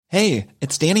Hey,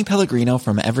 it's Danny Pellegrino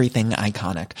from Everything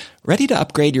Iconic. Ready to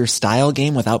upgrade your style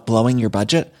game without blowing your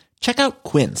budget? Check out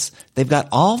Quince. They've got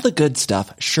all the good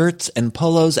stuff, shirts and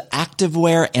polos,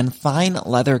 activewear, and fine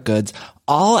leather goods,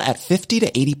 all at 50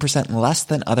 to 80% less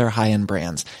than other high-end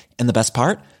brands. And the best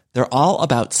part? They're all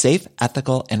about safe,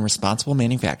 ethical, and responsible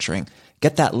manufacturing.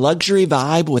 Get that luxury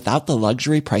vibe without the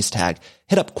luxury price tag.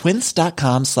 Hit up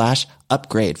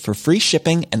quince.com/upgrade for free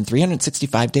shipping and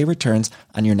 365-day returns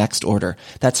on your next order.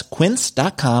 That's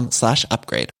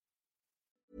quince.com/upgrade.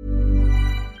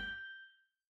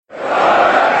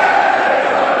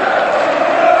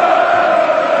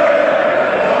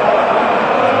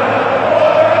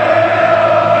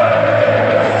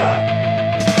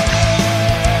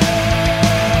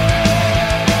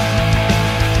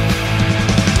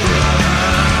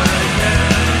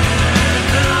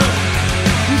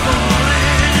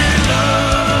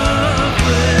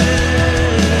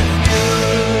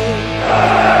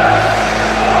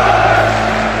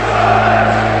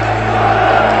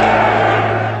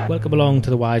 Welcome along to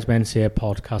the Wise Men Say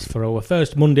podcast for our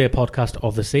first Monday podcast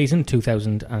of the season,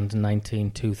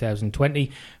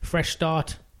 2019-2020. Fresh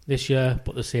start this year,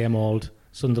 but the same old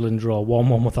Sunderland draw,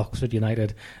 1-1 with Oxford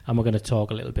United, and we're going to talk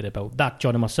a little bit about that.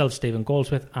 Joining myself, Stephen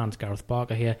Goldsmith, and Gareth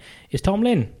Barker here is Tom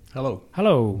Lynn. Hello.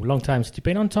 Hello. Long time since you've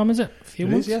been on, Tom, is it? A few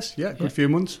months? Yes. Yeah, good few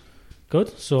months.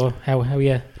 Good. So how are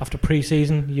you after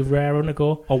pre-season? You raring to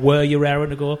go, or were you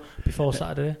raring to go before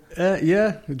Saturday?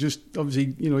 Yeah, just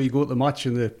obviously, you go at the match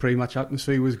and the pre-match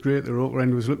atmosphere was great. The Roker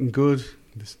end was looking good.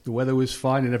 The weather was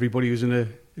fine, and everybody was in a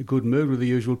good mood with the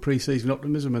usual pre-season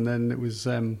optimism. And then it was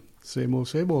same old,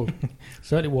 same old.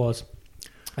 Certainly was.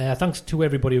 Thanks to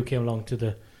everybody who came along to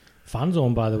the fan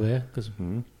zone, by the way, because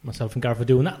myself and Gareth are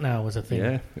doing that now as a thing.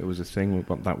 Yeah, it was a thing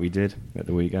that we did at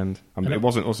the weekend. I mean, it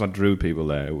wasn't us that drew people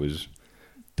there. It was.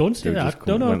 Don't say that.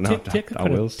 No, take the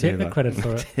credit. Take the credit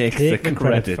for it. Take the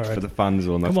credit for the fan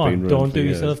zone that's been run. Come on, don't do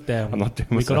yourself down. I'm not doing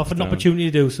myself down. We got offered an opportunity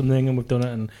to do something, and we've done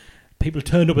it, and people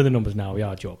turned up with the numbers now. We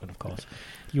are joking, of course.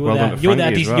 You were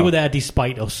there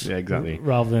despite us. Yeah, exactly.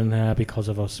 Rather than because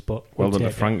of us. But well done to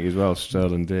Frankie as well.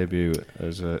 Sterling debut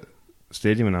as a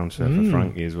stadium announcer for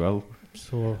Frankie as well.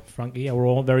 So Frankie,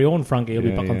 our very own Frankie, will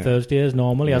be back on Thursday as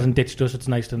normal. He hasn't ditched us. It's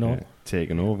nice to know.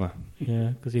 Taken over.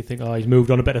 Yeah, because you think, he's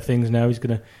moved on to better things now. He's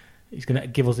gonna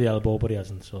give us the elbow, but he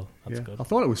hasn't. So that's good. I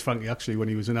thought it was Frankie actually when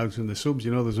he was announcing the subs.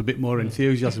 There's a bit more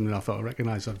enthusiasm, and I thought I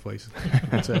recognised that voice.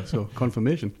 So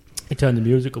confirmation. He turned the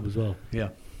music up as well. Yeah,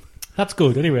 that's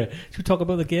good. Anyway, should we talk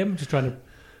about the game? Just trying to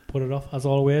put it off as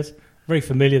always. Very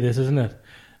familiar, this, isn't it?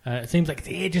 It seems like it's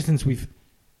ages since we've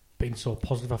been so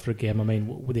positive after a game. I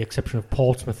mean, with the exception of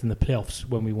Portsmouth in the playoffs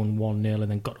when we won 1-0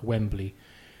 and then got to Wembley.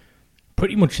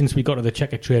 Pretty much since we got to the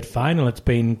Checkatrade final, it's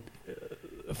been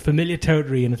familiar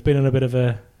territory, and it's been on a bit of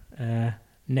a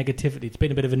negativity. It's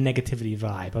been a bit of a negativity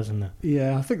vibe, hasn't it?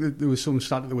 Yeah, I think that there was some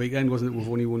stat at the weekend, wasn't it? We've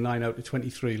only won 9 out of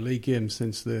 23 league games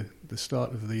since the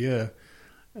start of the year,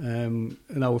 and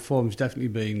our form's definitely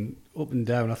been up and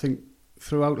down. I think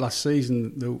throughout last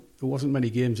season, there wasn't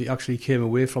many games that actually came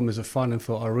away from as a fan and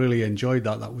thought, I really enjoyed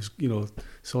that. That was,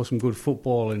 saw some good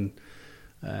football, and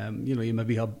you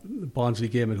maybe had the Barnsley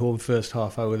game at home first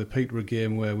half hour, the Peterborough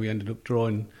game where we ended up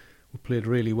drawing. We played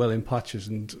really well in patches,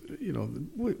 and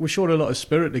we showed a lot of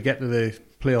spirit to get to the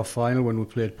playoff final when we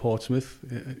played Portsmouth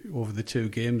over the 2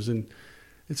 games. And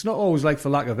it's not always like for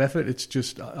lack of effort. It's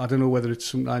just, I don't know whether it's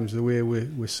sometimes the way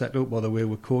we're set up or the way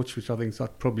we're coached, which I think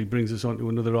that probably brings us on to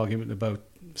another argument about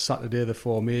Saturday, the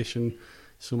formation,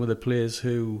 some of the players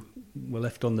who were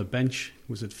left on the bench,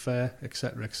 was it fair,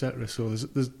 etc., etc. So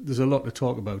there's a lot to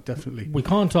talk about, definitely. We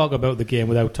can't talk about the game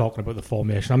without talking about the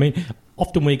formation. I mean,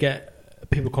 often we get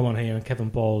people come on here, and Kevin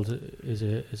Bald is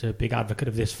a big advocate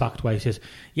of this fact where he says,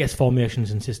 yes,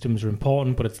 formations and systems are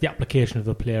important, but it's the application of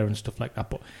the player and stuff like that.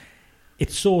 But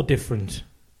it's so different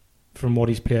from what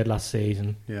he's played last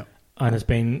season, and has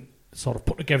been sort of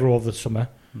put together over the summer,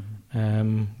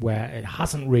 where it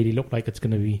hasn't really looked like it's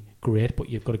going to be great, but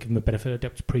you've got to give him a benefit of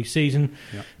depth pre-season.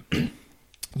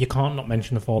 You can't not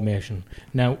mention the formation.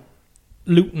 Now,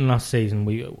 Luton last season,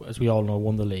 as we all know,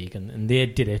 won the league, and they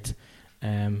did it.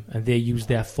 And they used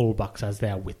their fullbacks as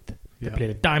their width. They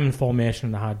played a diamond formation,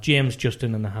 and they had James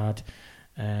Justin, and they had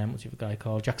what's the other guy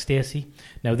called, Jack Stacey.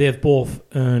 Now they've both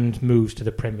earned moves to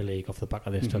the Premier League off the back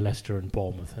of this to Leicester and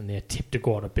Bournemouth, and they're tipped to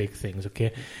go on to big things.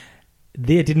 Okay,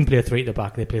 they didn't play 3 at the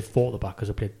back; they played 4 at the back because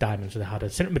they played diamond. So they had a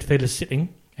centre midfielder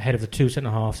sitting ahead of the 2 centre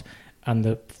halves, and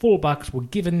the fullbacks were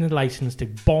given the licence to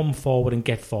bomb forward and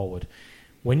get forward.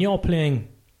 When you're playing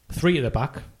 3 at the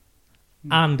back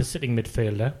and a sitting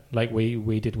midfielder, like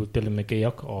we did with Dylan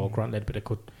McGeoch, or Grant Ledbetter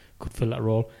could fill that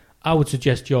role, I would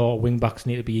suggest your wing backs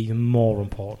need to be even more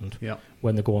important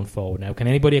when they're going forward. Now, can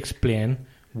anybody explain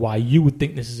why you would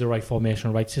think this is the right formation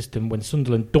or right system when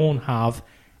Sunderland don't have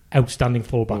outstanding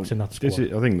fullbacks in that squad?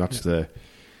 I think that's the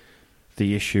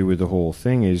issue with the whole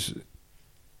thing is,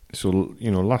 so,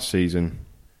 you know, last season,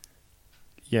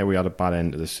 we had a bad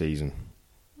end of the season.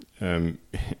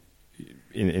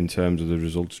 In terms of the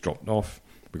results dropped off.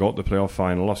 We got the playoff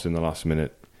final, lost in the last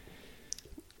minute.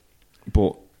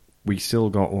 But we still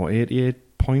got,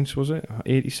 88 points, was it?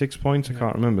 86 points, I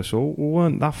can't remember. So we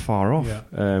weren't that far off. Yeah.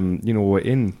 We're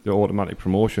in the automatic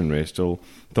promotion race till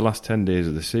the last 10 days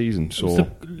of the season. So it was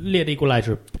the late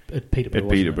equaliser at Peterborough. At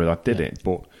Peterborough, that did it.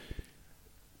 But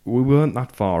we weren't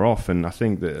that far off. And I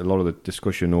think that a lot of the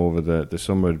discussion over the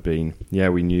summer had been,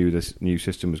 we knew this new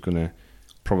system was going to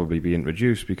probably be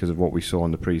introduced because of what we saw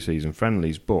in the pre-season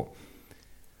friendlies. But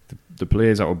the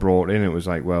players that were brought in, it was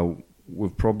like, well,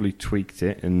 we've probably tweaked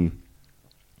it, and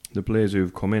the players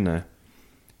who've come in there,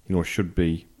 should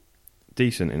be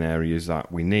decent in areas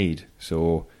that we need.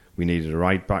 So we needed a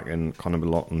right back, and Conor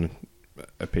Lawton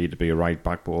appeared to be a right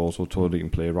back, but also told he can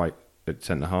play right at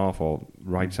centre half or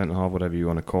right centre half, whatever you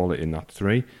want to call it, in that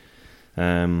three.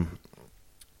 And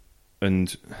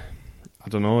I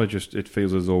don't know, it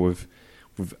feels as though we've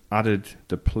added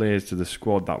the players to the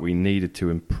squad that we needed to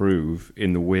improve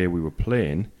in the way we were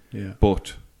playing,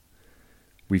 but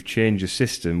we've changed the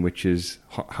system, which is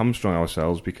hamstrung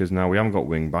ourselves because now we haven't got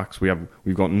wing backs. We've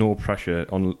got no pressure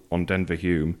on Denver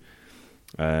Hume.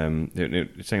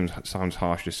 It sounds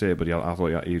harsh to say, but I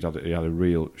thought he had a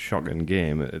real shocking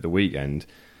game at the weekend.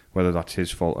 Whether that's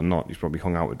his fault or not, he's probably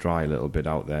hung out to dry a little bit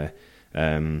out there.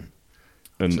 And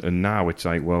now it's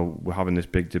like, well, we're having this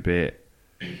big debate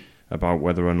about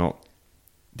whether or not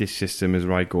this system is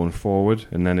right going forward,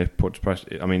 and then it puts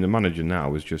pressure. I mean, the manager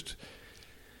now is just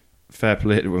fair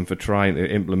play to him for trying to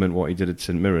implement what he did at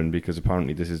St Mirren, because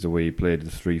apparently this is the way he played the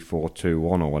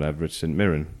 3-4-2-1 or whatever at St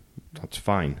Mirren. That's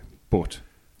fine, but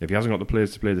if he hasn't got the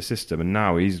players to play the system, and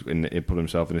now he put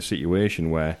himself in a situation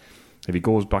where if he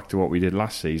goes back to what we did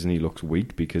last season, he looks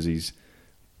weak because he's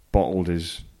bottled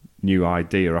his new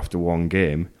idea after one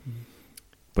game.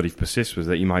 But if he persists with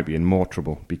it, he might be in more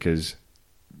trouble because,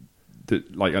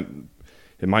 it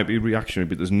might be reactionary,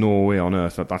 but there's no way on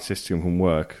earth that system can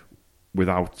work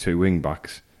without two wing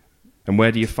backs. And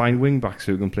where do you find wing backs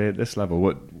who can play at this level?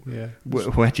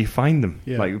 Where do you find them?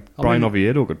 Yeah. Brian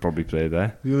Oviedo could probably play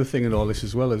there. The other thing in all this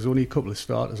as well, there's only a couple of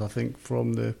starters, I think,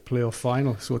 from the playoff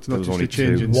final. So it's not just a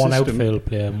change in one system. Outfield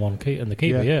player and the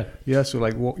keeper. Yeah. So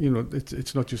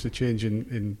it's not just a change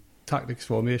in tactics,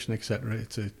 formation, etc.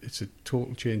 It's a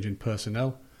total change in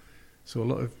personnel. So a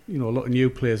lot of new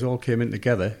players all came in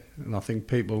together, and I think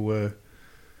people were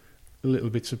a little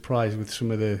bit surprised with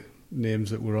some of the names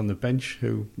that were on the bench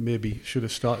who maybe should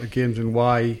have started games, and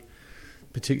why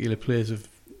particular players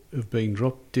have been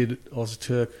dropped. Did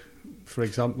Ozturk, for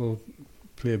example,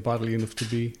 play badly enough to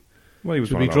be? Well, he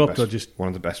was one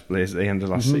of the best players at the end of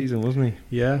last season, wasn't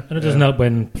he? Yeah, and it doesn't help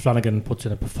when Flanagan puts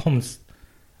in a performance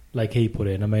like he put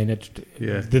in. I mean,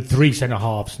 the three centre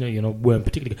halves, weren't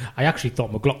particularly good. I actually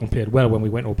thought McLaughlin played well when we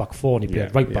went all back four, and he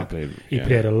played right back. He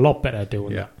played a lot better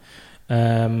doing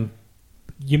that.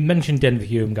 You mentioned Denver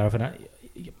Hume, Gareth, and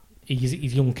he's a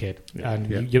young kid, and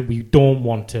we don't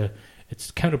want to.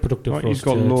 It's counterproductive for us. He's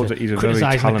got loads. He's a very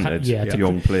talented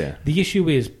young player. The issue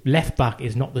is left back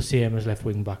is not the same as left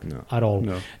wing back at all.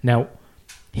 No. Now,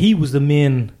 he was the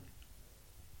main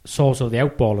source of the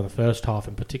outball in the first half,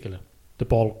 in particular. The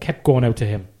ball kept going out to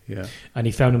him, and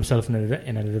he found himself in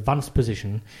an advanced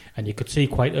position, and you could see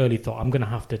quite early, thought, I'm going to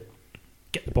have to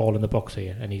get the ball in the box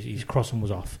here, and his crossing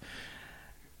was off.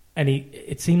 And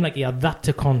it seemed like he had that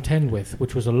to contend with,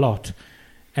 which was a lot.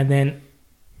 And then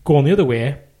going the other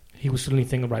way, he was suddenly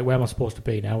thinking, right, where am I supposed to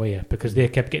be now here? Because they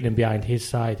kept getting him behind his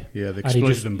side. Yeah, they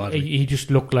exploited him badly. He just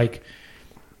looked like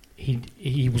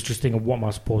he was just thinking, what am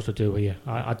I supposed to do here?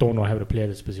 I don't know how to play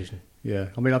this position. Yeah,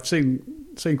 I mean, I've seen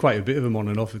quite a bit of him on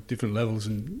and off at different levels,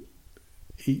 and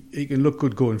he can look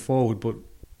good going forward, but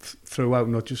throughout,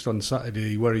 not just on Saturday,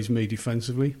 he worries me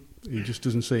defensively. He just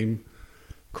doesn't seem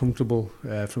comfortable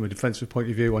from a defensive point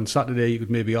of view. On Saturday, you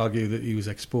could maybe argue that he was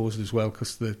exposed as well,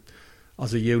 because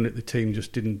as a unit, the team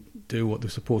just didn't do what they're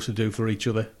supposed to do for each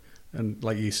other. And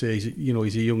like you say, he's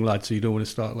a young lad, so you don't want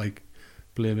to start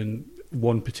blaming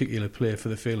one particular player for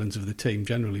the failings of the team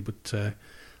generally. But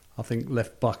I think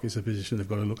left back is a position they've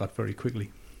got to look at very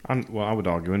quickly. And I would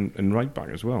argue in right back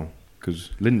as well, because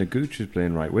Linda Gooch is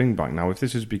playing right wing back now. If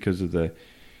this is because of the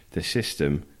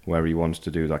system where he wants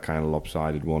to do that kind of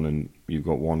lopsided one, and you've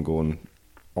got one going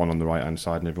on the right hand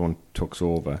side, and everyone tucks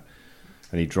over,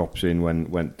 and he drops in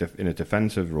when in a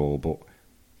defensive role, but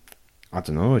I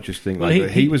don't know. I just think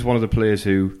he was one of the players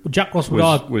who Jack Ross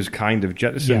was kind of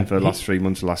jettisoned for the last 3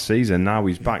 months of last season. Now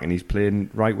he's back and he's playing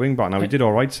right wing back. Now he did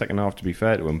all right second half, to be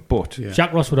fair to him, but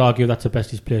Jack Ross would argue that's the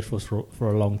best he's played for us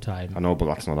for a long time. I know, but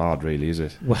that's not hard, really, is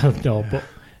it? Well, no, but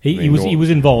he was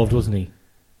involved, wasn't he?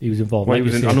 He was involved. Well,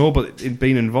 I know, but in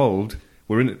being involved,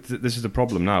 we're in. This is the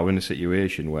problem now. We're in a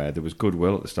situation where there was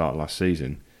goodwill at the start of last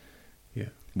season. Yeah.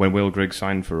 When Will Grigg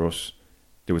signed for us,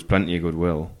 there was plenty of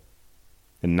goodwill.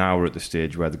 And now we're at the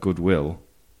stage where the goodwill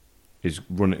it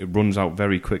runs out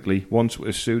very quickly.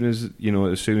 As soon as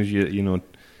you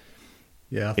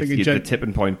I think the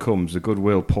tipping point comes, the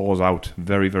goodwill pours out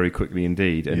very, very quickly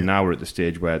indeed. And now we're at the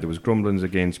stage where there was grumblings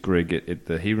against Grigg at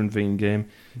the Heerenveen game,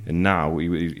 and now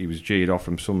he was jeered off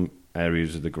from some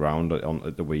areas of the ground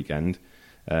at the weekend.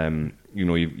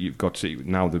 You've got to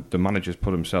now the manager's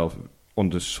put himself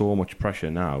under so much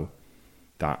pressure now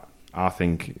that I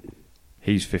think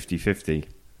he's 50-50.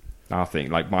 I think,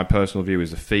 like, my personal view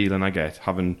is the feeling I get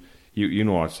having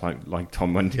it's like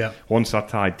Tom, when once that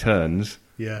tide turns.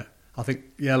 Yeah, I think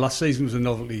last season was a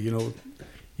novelty. You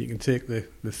can take the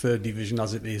third division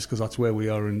as it is because that's where we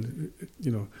are, and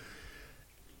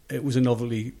it was a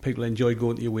novelty. People enjoyed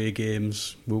going to away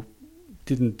games. We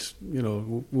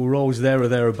were always there or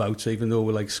thereabouts, even though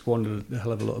we squandered a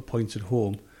hell of a lot of points at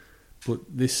home. But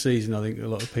this season, I think a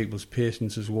lot of people's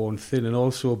patience has worn thin, and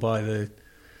also by the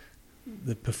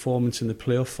performance in the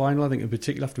playoff final. I think in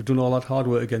particular, after we've done all that hard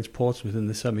work against Portsmouth in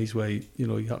the semis, where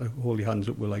you had to hold your hands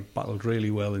up, we battled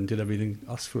really well and did everything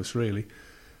asked for us really.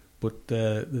 But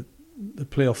the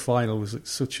playoff final was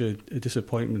such a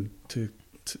disappointment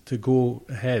to go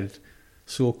ahead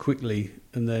so quickly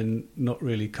and then not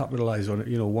really capitalise on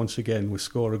it. Once again we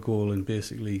score a goal and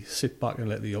basically sit back and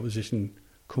let the opposition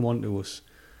come on to us.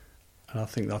 And I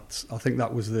think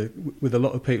that was with a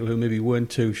lot of people who maybe weren't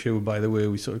too sure by the way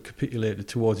we sort of capitulated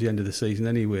towards the end of the season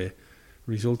anyway,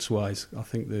 results-wise. I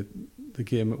think that the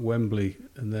game at Wembley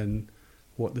and then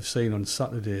what they've seen on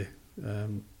Saturday,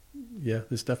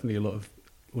 there's definitely a lot of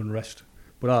unrest.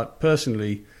 But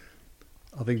personally,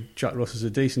 I think Jack Ross is a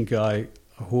decent guy.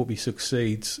 I hope he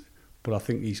succeeds, but I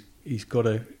think he's got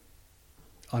to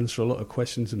answer a lot of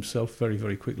questions himself very,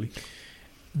 very quickly.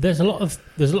 There's a lot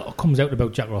that comes out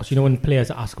about Jack Ross. When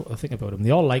players ask what they think about him,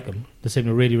 they all like him. They seem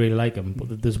to really, really like him.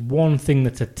 But there's one thing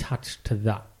that's attached to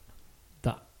that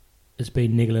has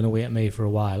been niggling away at me for a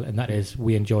while, and that is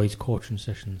we enjoy his coaching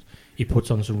sessions. He puts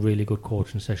on some really good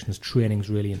coaching sessions. Training's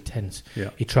really intense. Yeah.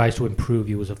 He tries to improve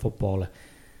you as a footballer.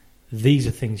 These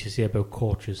are things you say about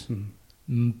coaches.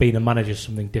 Being a manager is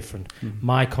something different.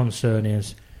 My concern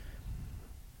is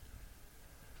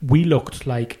we looked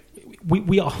like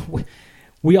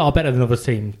we are better than other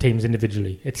teams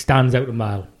individually. It stands out a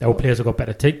mile. Our players have got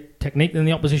better technique than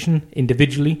the opposition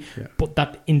individually, but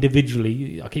that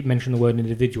individually, I keep mentioning the word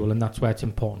individual, and that's where it's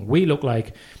important. We look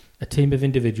like a team of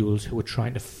individuals who are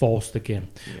trying to force the game.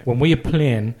 Yeah. When we are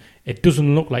playing, it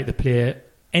doesn't look like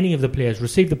any of the players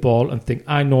receive the ball and think,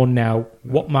 I know now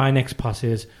what my next pass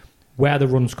is, where the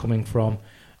run's coming from.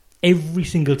 Every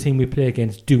single team we play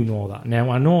against do know that.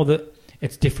 Now, I know that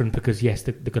it's different because, yes,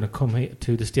 they're going to come here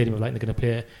to the Stadium of Light and they're going to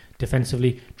play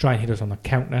defensively, try and hit us on the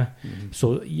counter.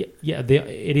 So,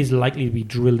 it is likely to be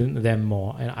drilled into them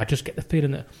more. And I just get the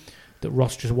feeling that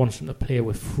Ross just wants them to play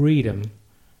with freedom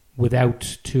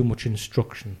without too much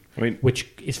instruction, which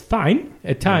is fine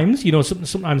at times.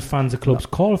 Sometimes fans of clubs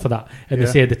call for that, and they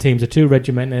say the teams are too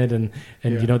regimented and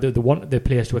they want the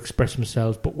players to express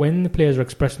themselves. But when the players are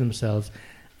expressing themselves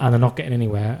and they're not getting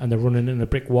anywhere and they're running in a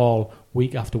brick wall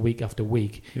week after week after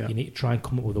week, you need to try and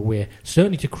come up with a way,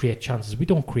 certainly to create chances. We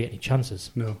don't create any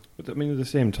chances. No. But at the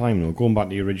same time, though, going back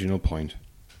to the original point,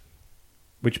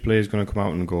 which player is going to come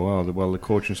out and go, the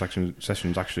coaching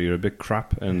sessions actually are a bit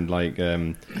crap, and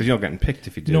because you're not getting picked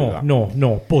if you do that.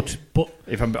 No. But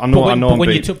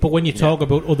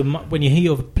when you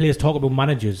hear players talk about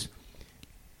managers,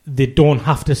 they don't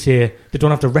have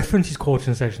to reference his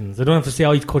coaching sessions. They don't have to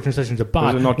say, his coaching sessions are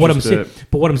bad. What I'm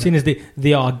saying is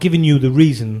they are giving you the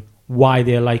reason why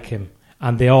they like him,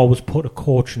 and they always put a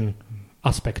coaching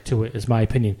aspect to it, is my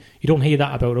opinion. You don't hear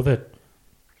that about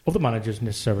other managers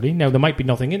necessarily. Now, there might be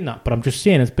nothing in that, but I'm just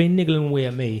saying it's been niggling away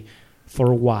at me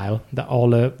for a while, that all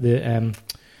the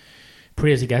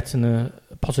praise he gets and the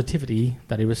positivity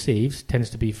that he receives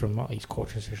tends to be from his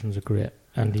coaching sessions are great,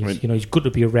 and he's good to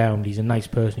be around. He's a nice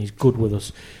person. He's good with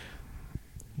us.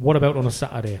 What about on a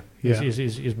Saturday?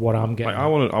 Is what I'm getting.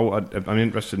 I'm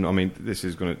interested in.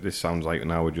 This sounds like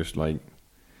now we're just like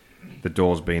the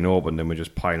door's being opened and we're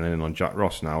just piling in on Jack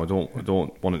Ross now. I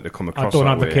don't want it to come across. I don't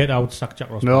advocate I would sack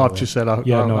Jack Ross. No, I've just said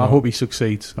I hope he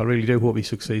succeeds. I really do hope he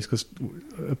succeeds, because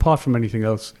apart from anything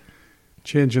else,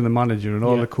 changing the manager and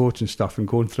all the coaching staff and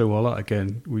going through all that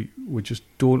again, we just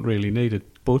don't really need it.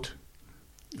 But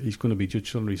he's going to be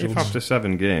judged on results. If after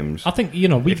 7 games... I think,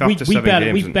 we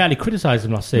barely criticised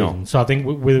him last season. No. So I think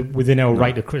we're within our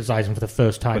right to criticise him for the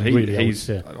first time,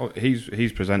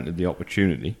 he's presented the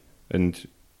opportunity, and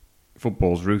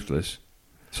football's ruthless.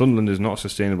 Sunderland is not a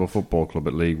sustainable football club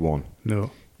at League One.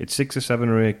 No. It's 6 or 7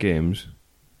 or 8 games.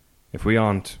 If we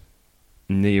aren't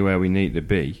near where we need to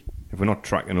be, if we're not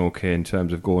tracking okay in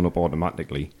terms of going up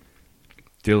automatically,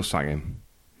 they'll sack him.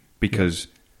 Because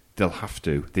they'll have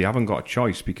to. They haven't got a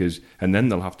choice, and then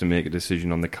they'll have to make a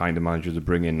decision on the kind of manager to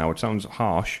bring in. Now, it sounds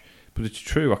harsh, but it's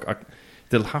true.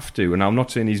 They'll have to. And I'm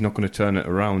not saying he's not going to turn it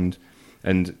around.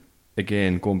 And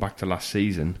again, going back to last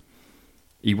season,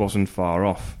 he wasn't far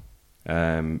off.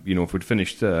 If we'd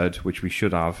finished 3rd, which we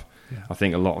should have, I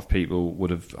think a lot of people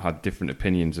would have had different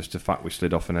opinions as to the fact we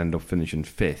slid off and end up finishing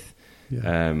 5th.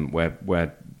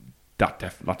 Where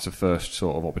that's the first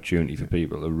sort of opportunity for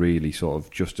people to really sort of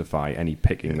justify any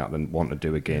picking that they want to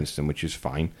do against them, which is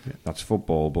fine. That's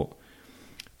football, but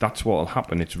that's what'll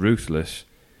happen. It's ruthless,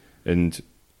 and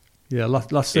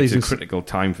last season it's a critical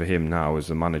time for him now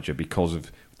as a manager because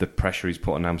of the pressure he's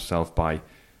put on himself by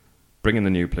bringing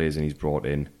the new players in he's brought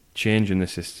in, changing the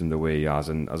system the way he has,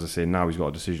 and as I say, now he's got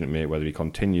a decision to make whether he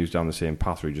continues down the same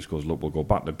path or he just goes, look, we'll go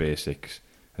back to basics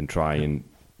and try and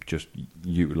just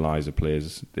utilise the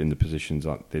players in the positions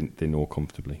that they know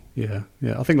comfortably. Yeah.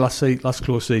 I think last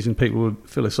close season people were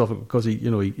philosophical because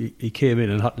he came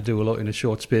in and had to do a lot in a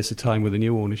short space of time with the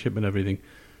new ownership and everything.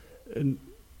 And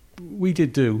we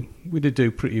did do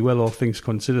pretty well, all things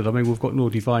considered. I mean, we've got no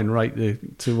divine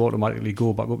right to automatically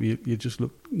go back up. You just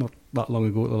look not that long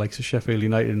ago at the likes of Sheffield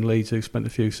United and Leeds, who spent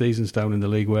a few seasons down in the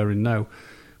league we're in now.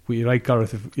 But you're right,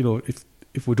 Gareth.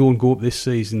 If we don't go up this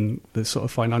season, the sort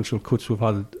of financial cuts we've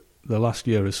had the last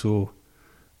year or so,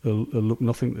 they'll look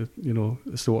nothing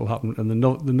as to what will happen. And the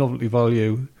novelty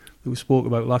value that we spoke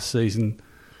about last season,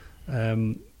 at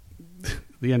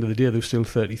the end of the day, there was still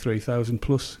 33,000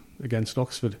 plus against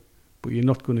Oxford. But you're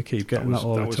not going to keep getting that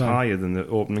all the time. That was higher than the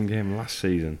opening game last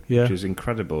season, which is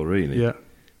incredible, really. Yeah.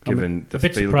 Given a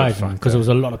bit surprising because there was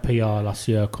a lot of PR last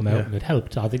year come out and it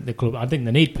helped. I think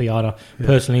they need PR.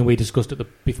 Personally, we discussed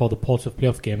it before the Portsmouth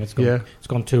playoff game. It's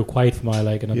gone too quiet for my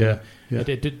liking.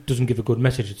 It doesn't give a good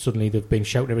message. It's suddenly they've been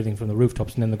shouting everything from the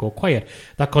rooftops and then they go quiet.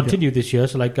 That continued this year.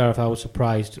 So, like Gareth, I was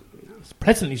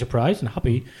pleasantly surprised and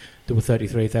happy there were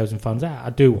 33,000 fans.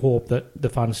 I do hope that the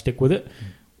fans stick with it.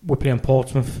 We're playing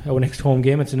Portsmouth, our next home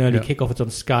game. It's an early kick-off. It's on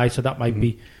Sky, so that might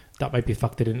be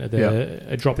factored into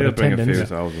a drop in attendance. They'll bring a few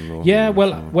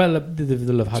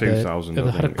thousand. They'll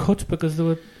have had a cut because they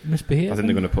were misbehaving. I think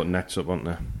they're going to put nets up, aren't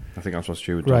they? I think that's what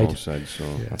Stuart Dole said. So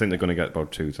I think they're going to get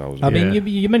about 2,000. I mean,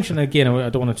 you mentioned again. I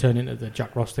don't want to turn into the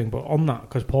Jack Ross thing, but on that,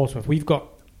 because Portsmouth, we've got.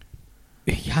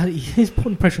 He's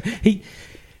putting pressure.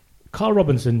 Carl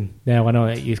Robinson, now I know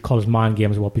he calls mind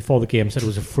games. Well, before the game, said it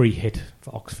was a free hit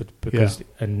for Oxford because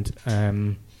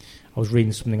I was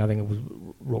reading something. I think it was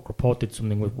Rock Report did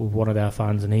something with one of their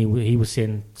fans, and he was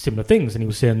saying similar things, and he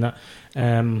was saying that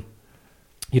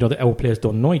that our players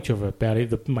don't know each other barely.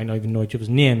 They might not even know each other's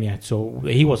name yet, so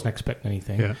he wasn't expecting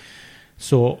anything. Yeah.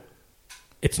 So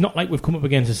it's not like we've come up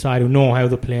against a side who know how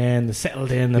they're playing, they're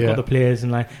settled in, they've got the players,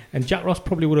 and Jack Ross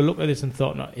probably would have looked at this and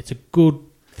thought, no, it's a good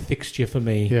fixture for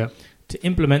me to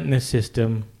implement in this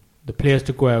system, the players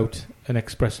to go out and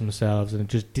express themselves, and it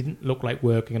just didn't look like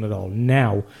working at all.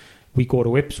 Now we go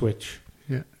to Ipswich,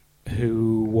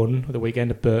 who won the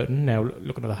weekend at Burton. Now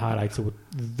looking at the highlights, they were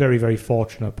very, very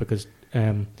fortunate because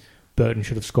Burton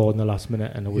should have scored in the last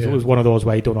minute, and it was one of those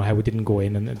where you don't know how we didn't go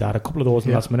in, and they had a couple of those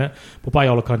in the last minute, but by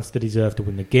all accounts they deserved to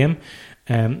win the game.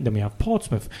 Then we have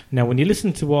Portsmouth. Now when you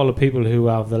listen to all the people who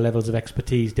have the levels of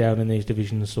expertise down in these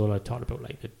divisions, so I talked about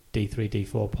like the D3,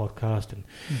 D4 podcast and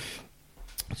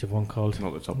what's everyone called?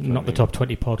 Not the top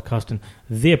 20 podcast, and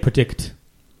they predict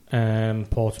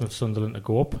Portsmouth, Sunderland to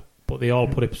go up, but they all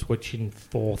put Ipswich in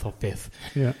 4th or 5th.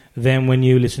 Yeah. Then when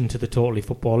you listen to the Totally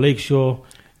Football League show,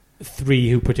 3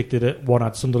 who predicted it, one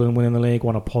had Sunderland winning the league,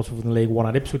 one had Portsmouth winning the league, one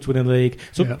had Ipswich winning the league.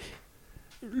 So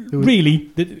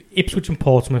really, the Ipswich and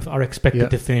Portsmouth are expected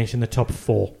to finish in the top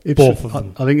 4, both of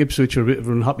them. I think Ipswich are a bit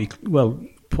unhappy. Well,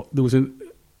 there was an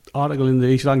article in the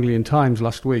East Anglian Times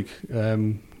last week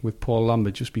with Paul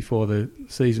Lambert just before the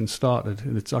season started,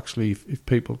 and it's actually, if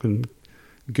people can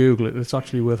Google it, it's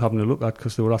actually worth having a look at,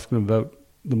 because they were asking him about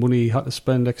the money he had to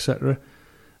spend, etc.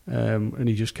 And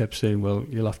he just kept saying, well,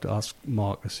 you'll have to ask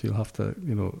Marcus, you'll have to,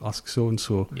 ask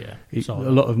so-and-so. Yeah, a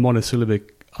lot of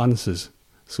monosyllabic answers.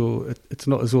 So it's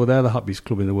not as though they're the happiest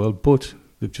club in the world, but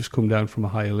they've just come down from a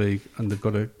higher league and they've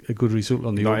got a good result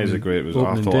on the That opening, is a great result.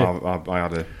 I thought day. I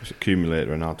had a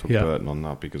accumulator and I took Burton on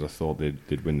that because I thought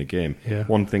they'd win the game. Yeah.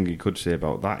 One thing you could say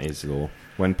about that is, though,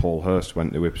 when Paul Hurst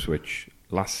went to Ipswich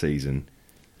last season,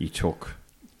 he took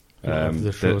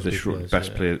the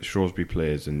best players, Shrewsbury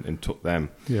players, and took them.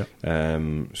 Yeah.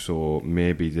 So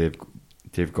maybe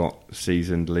they've got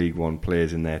seasoned League One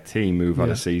players in their team who've had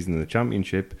a season in the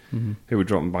Championship, who are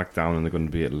dropping back down, and they're going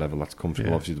to be at a level that's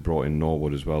comfortable. Yeah. Obviously, they brought in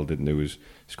Norwood as well, didn't they? Who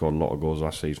scored a lot of goals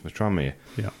last season for Tranmere.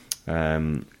 Yeah.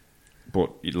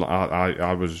 But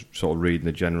I was sort of reading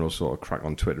the general sort of crack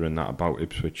on Twitter and that about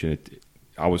Ipswich, and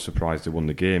I was surprised they won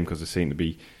the game because they seemed to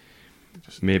be.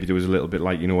 Maybe there was a little bit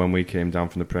like, when we came down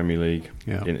from the Premier League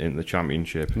in the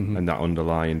Championship, and that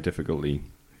underlying difficulty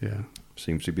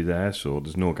seems to be there, so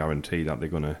there's no guarantee that they're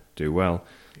going to do well.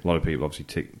 A lot of people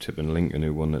obviously tipping Lincoln,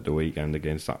 who won at the weekend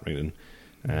against Accrington.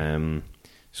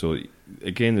 So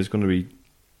again, there's going to be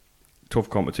tough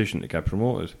competition to get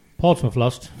promoted. Portsmouth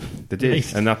lost. They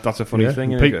did, and that's a funny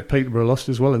thing. Peterborough lost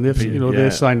as well, and they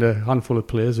signed a handful of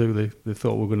players who they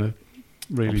thought were going to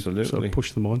really sort of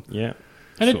push them on. Yeah.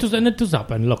 And it does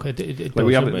happen. Look, it does.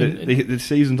 The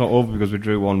season's not over because we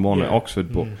drew 1-1 at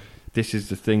Oxford, but this is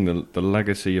the thing: the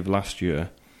legacy of last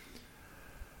year.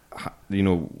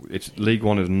 It's League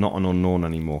One is not an unknown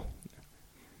anymore.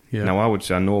 Yeah. Now, I would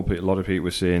say I know a lot of people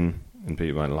were saying, and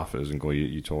people might laugh at us and go,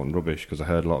 "You're talking rubbish," because I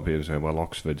heard a lot of people say, "Well,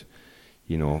 Oxford,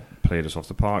 played us off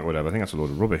the park, or whatever." I think that's a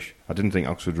load of rubbish. I didn't think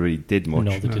Oxford really did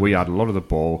much. No, we had a lot of the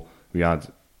ball.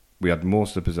 We had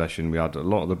most of the possession. We had a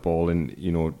lot of the ball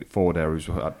in, forward areas.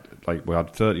 We had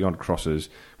 30 odd crosses.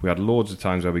 We had loads of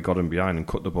times where we got in behind and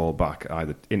cut the ball back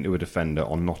either into a defender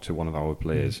or not to one of our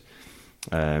players.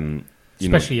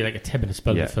 Especially like a 10-minute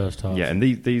spell in the first half. Yeah, and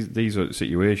these are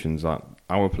situations that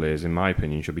our players, in my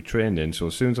opinion, should be trained in. So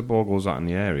as soon as the ball goes out in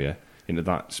the area, into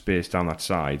that space down that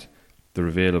side, they're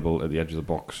available at the edge of the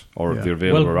box, or if they're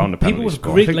available around the penalty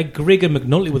spot. People like Greg and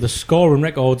McNulty with the scoring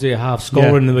records they have,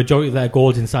 scoring the majority of their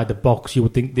goals inside the box, you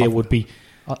would think they would be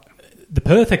the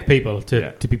perfect people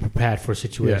to be prepared for a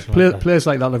situation like that. Players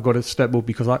like that have got to step up,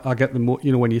 because I get them,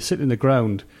 when you sit in the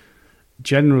ground,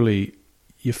 generally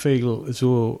you feel as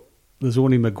though there's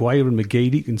only Maguire and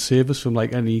McGeady can save us from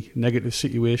like any negative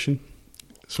situation.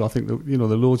 So I think that,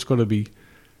 the load's got to be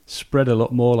spread a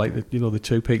lot more, like the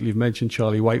two people you've mentioned,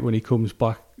 Charlie White when he comes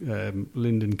back,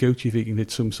 Lyndon Gooch if he can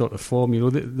hit some sort of form.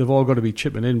 They've all got to be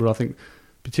chipping in, but I think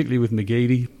particularly with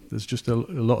McGeady, there's just a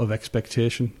lot of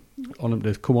expectation on him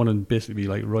to come on and basically be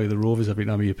like Roy the Rovers every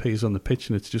time he appears on the pitch,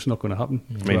 and it's just not going to happen.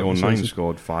 I mean, O'Nien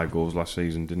scored 5 goals last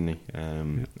season, didn't he? I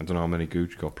don't know how many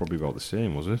Gooch got, probably about the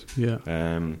same, was it? Yeah.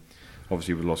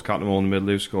 Obviously, we lost Cattermole in the middle,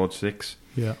 who scored 6.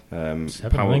 Yeah.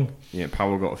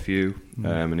 Powell got a few,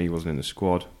 and he wasn't in the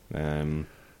squad.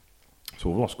 So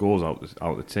we've lost goals out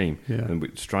of the team. Yeah. And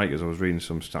with strikers, I was reading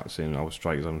some stats saying our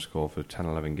strikers haven't scored for 10,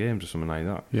 11 games or something like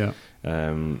that. Yeah.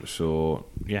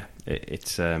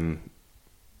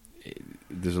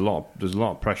 There's a lot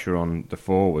of pressure on the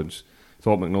forwards. I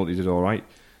thought McNulty did all right.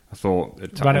 I thought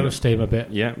ran out of steam a bit.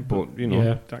 Yeah, but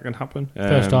that can happen.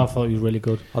 First half, I thought he was really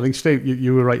good. I think, Steve,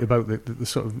 you were right about the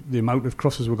sort of the amount of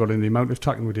crosses we got in, the amount of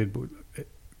tackling we did, but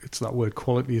it's that word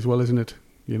quality as well, isn't it?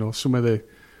 Some of the.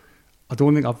 I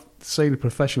don't think I've seen a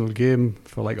professional game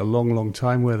for like a long, long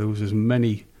time where there was as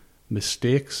many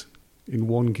mistakes in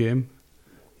one game.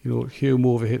 Hume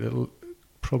overhit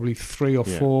probably 3 or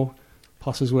 4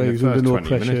 passes where he was under no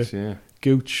pressure. Minutes,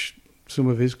 Gooch, some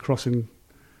of his crossing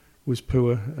was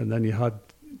poor, and then you had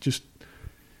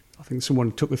I think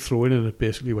someone took a throw in and it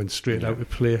basically went straight out of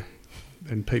play,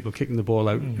 and people kicking the ball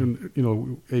out. And,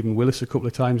 even Willis a couple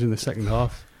of times in the second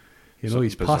half.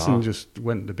 His passing just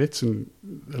went to bits, and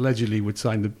allegedly would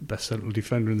sign the best central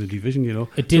defender in the division.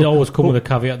 It did always come with a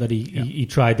caveat that he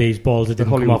tried these balls that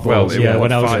didn't come off. When I was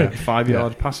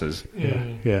 5-yard passes.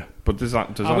 Yeah. But does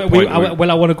that I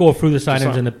want to go through the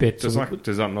signings in a bit. Does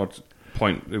that not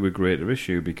point to a greater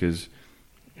issue? Because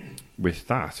with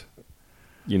that,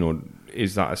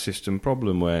 is that a system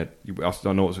problem where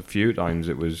I noticed a few times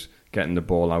it was getting the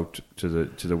ball out to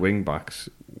the wing backs.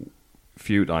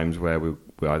 Few times where we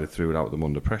either threw it out of them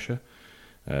under pressure,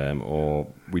 or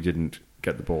we didn't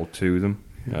get the ball to them.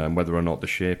 Whether or not the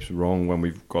shape's wrong when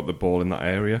we've got the ball in that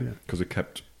area, because it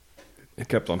kept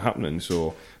on happening.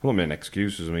 So I'm not making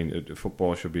excuses. I mean, a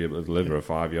footballer should be able to deliver a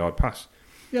 5-yard pass.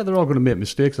 Yeah, they're all going to make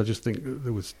mistakes. I just think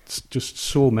there was just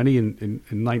so many in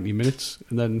 90 minutes,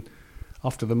 and then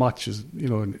after the match,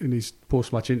 in his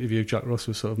post-match interview, Jack Ross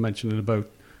was sort of mentioning about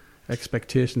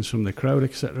expectations from the crowd,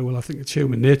 etc. Well, I think it's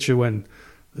human nature when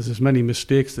there's as many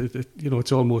mistakes that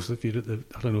it's almost if you're at the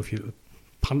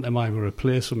pantomime or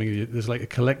replace something. There's like a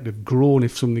collective groan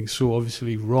if something's so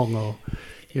obviously wrong, or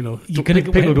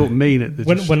people don't mean it.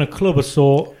 When a club is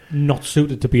so not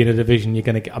suited to be in a division, you're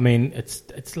going to get. I mean,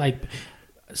 it's like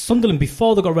Sunderland,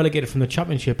 before they got relegated from the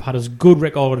Championship, had as good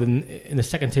record in the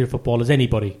second tier of football as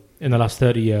anybody in the last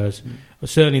 30 years. Or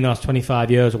certainly in the last 25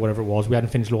 years or whatever it was, we hadn't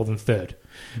finished lower than third.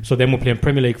 So then we're playing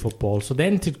Premier League football. So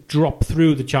then to drop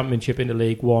through the Championship into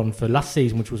League One for last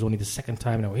season, which was only the second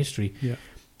time in our history,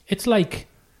 it's like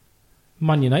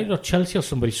Man United or Chelsea or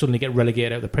somebody suddenly get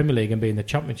relegated out of the Premier League and be in the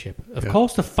Championship. Of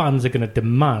course the fans are going to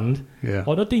demand,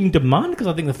 or not even demand, because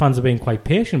I think the fans are being quite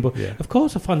patient, but of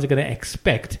course the fans are going to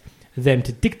expect them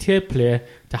to dictate play,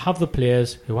 to have the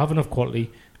players who have enough quality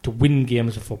to win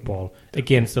games of football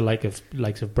against the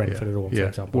likes of Brentford at home, for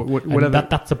example.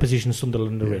 That's a position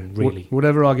Sunderland are in, really.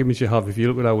 Whatever arguments you have, if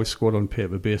you look at our squad on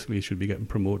paper, basically you should be getting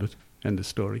promoted. End of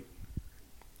story.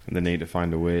 And they need to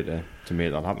find a way to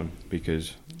make that happen,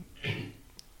 because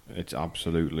it's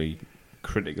absolutely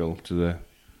critical to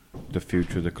the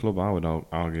future of the club, I would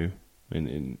argue,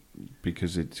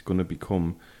 because it's going to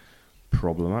become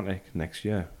problematic next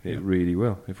year. It really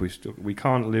will. If we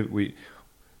can't live.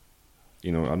 I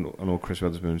know Chris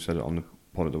Weatherspoon said it on the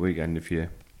pod at the weekend.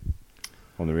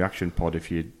 On the reaction pod,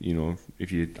 if you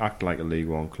act like a League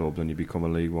One club, then you become a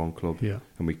League One club. Yeah.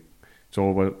 And it's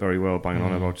all very well banging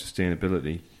on about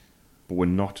sustainability, but we're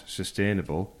not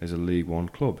sustainable as a League One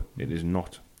club. It is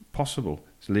not possible.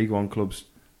 It's League One clubs.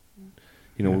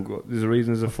 There's a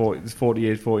reason there's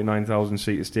 49,000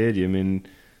 seater stadium in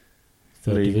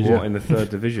League One, in the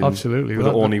third division. Absolutely. With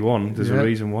only one. There's a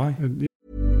reason why.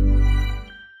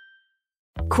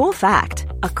 Cool fact,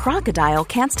 a crocodile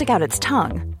can't stick out its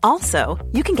tongue. Also,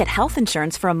 you can get health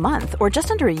insurance for a month or just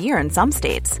under a year in some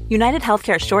states. United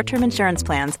Healthcare short-term insurance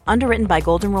plans, underwritten by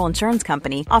Golden Rule Insurance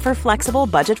Company, offer flexible,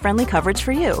 budget-friendly coverage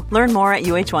for you. Learn more at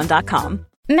uh1.com.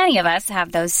 Many of us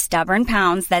have those stubborn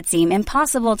pounds that seem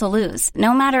impossible to lose,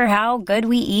 no matter how good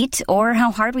we eat or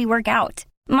how hard we work out.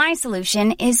 My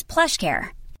solution is PlushCare.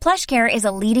 PlushCare is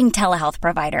a leading telehealth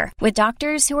provider with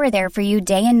doctors who are there for you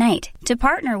day and night to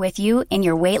partner with you in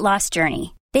your weight loss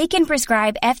journey. They can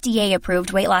prescribe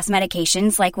FDA-approved weight loss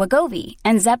medications like Wegovy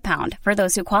and Zepbound for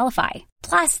those who qualify.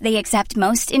 Plus, they accept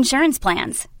most insurance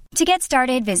plans. To get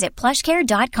started, visit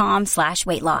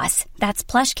plushcare.com/weightloss. That's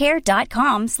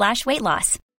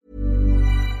plushcare.com/weightloss.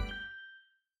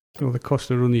 The cost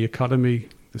to run the academy,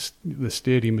 the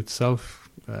stadium itself,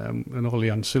 and all the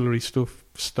ancillary stuff,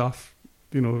 staff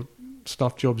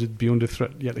jobs would be under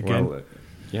threat yet again. Well,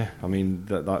 I mean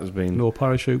that has been no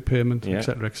parachute payment,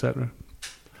 etc., etc.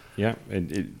 Yeah,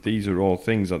 these are all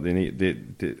things that they need.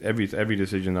 Every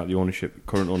decision that the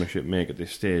current ownership make at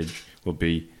this stage will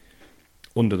be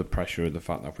under the pressure of the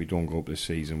fact that if we don't go up this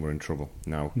season, we're in trouble.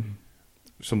 Now,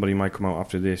 somebody might come out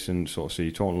after this and sort of say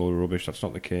you're talking a load of rubbish. That's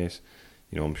not the case.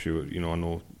 I'm sure. I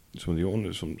know some of the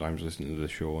owners sometimes listen to the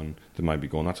show and they might be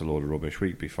going, "That's a load of rubbish.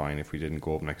 We'd be fine if we didn't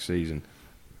go up next season."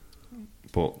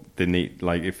 But they need,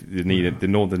 they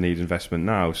know they need investment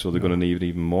now, so they're going to need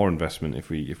even more investment if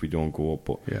we don't go up.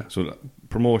 But so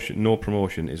no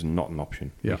promotion is not an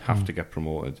option. We have to get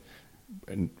promoted,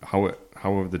 and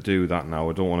however they do that now,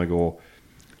 I don't want to go.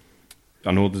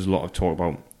 I know there's a lot of talk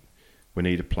about we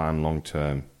need a plan long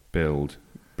term, build,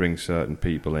 bring certain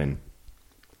people in,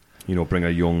 bring a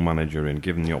young manager in,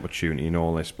 give them the opportunity and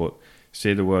all this. But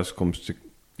say the worst comes to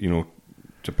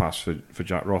to pass for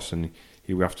Jack Ross and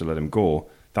we have to let him go,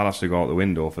 that has to go out the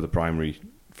window for the primary,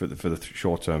 for the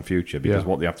short-term future, because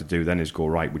what they have to do then is go,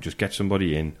 right, we just get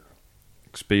somebody in,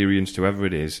 experienced, whoever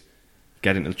it is,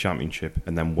 get into the Championship,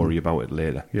 and then worry about it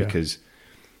later, because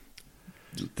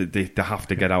they have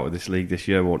to get out of this league this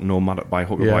year, or no matter by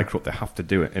hook or by crook, they have to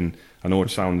do it. And I know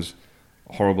it sounds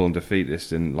horrible and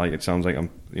defeatist, and it sounds like I'm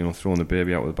throwing the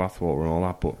baby out with the bathwater and all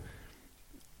that, but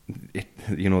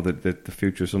the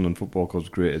future of Sunderland Football Club is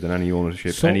greater than any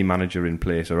ownership, any manager in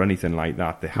place or anything like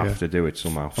that. They have to do it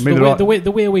somehow. I mean, the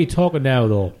way we're talking now,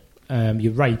 though,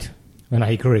 you're right, and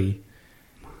I agree.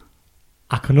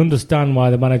 I can understand why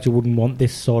the manager wouldn't want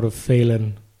this sort of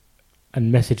feeling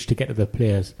and message to get to the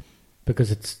players, because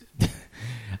it's.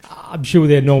 I'm sure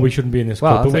they know we shouldn't be in this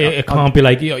club, but it can't be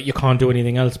like you can't do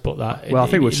anything else but that. Well, I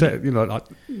think we've said,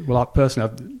 I personally,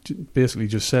 I've basically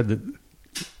just said that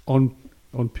on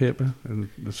paper, and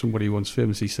somebody once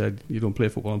famously said, you don't play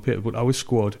football on paper, but our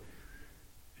squad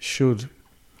should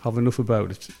have enough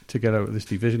about it to get out of this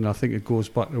division. I think it goes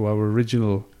back to our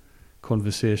original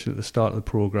conversation at the start of the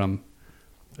programme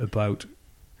about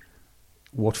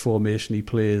what formation he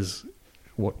plays,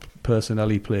 what personnel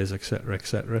he plays, etc.,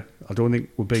 etc. I don't think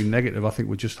we're being negative. I think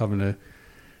we're just having a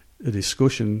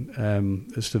discussion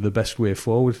as to the best way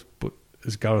forward. But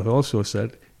as Gareth also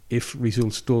said, if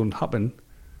results don't happen,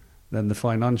 then the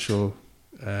financial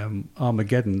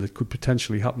Armageddon that could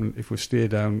potentially happen if we stay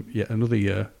down yet another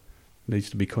year needs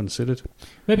to be considered.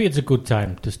 Maybe it's a good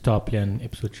time to start playing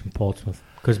Ipswich and Portsmouth,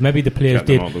 because maybe the players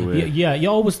did. Yeah, you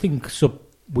always think so.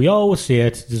 We always say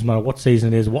it doesn't matter what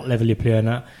season it is, what level you're playing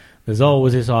at. There's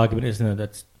always this argument, isn't it,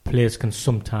 that players can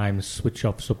sometimes switch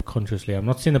off subconsciously. I'm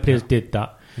not saying the players did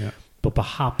that, but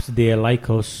perhaps they, like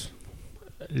us,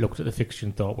 looked at the fixture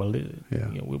and thought, well,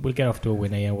 we'll get off to a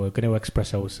win here. We're going to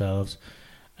express ourselves.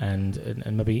 And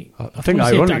maybe I don't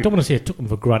want to say it took them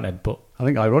for granted, but I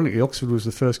think ironically Oxford was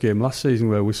the first game last season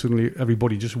where we suddenly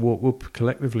everybody just woke up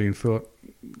collectively and thought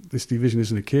this division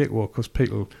isn't a cakewalk, because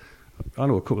people, I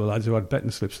know a couple of lads who had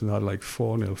betting slips and they had like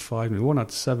 4-0, 5-0, one had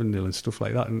 7-0 and stuff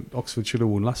like that, and Oxford should have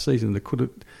won last season. They could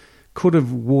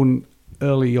have won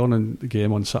early on in the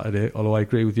game on Saturday, although I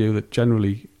agree with you that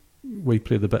generally we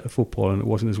played the better football and it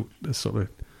wasn't as sort of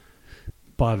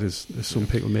bad as some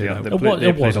people made out. They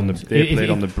played on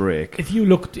the break.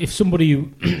 If somebody who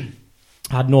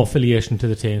had no affiliation to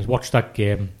the teams watched that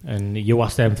game and you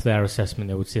asked them for their assessment,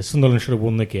 they would say Sunderland should have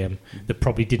won the game. They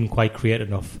probably didn't quite create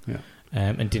enough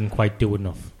and didn't quite do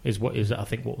enough. Is I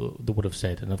think what they would have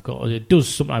said. And it does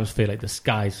sometimes feel like the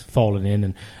sky's falling in.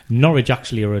 And Norwich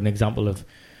actually are a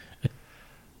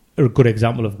good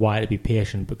example of why to be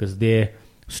patient, because they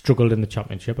struggled in the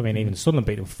Championship. I mean, even Sunderland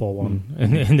beat them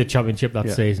 4-1 in the Championship that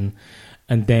season.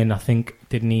 And then I think,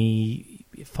 didn't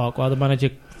Farquhar, the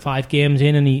manager, 5 games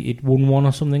in and he'd won 1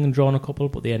 or something and drawn a couple,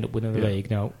 but they end up winning the league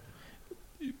now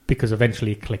because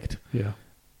eventually it clicked. Yeah.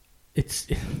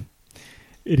 It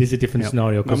is a different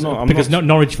scenario because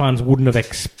Norwich fans wouldn't have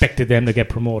expected them to get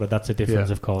promoted. That's a difference,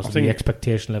 of course. The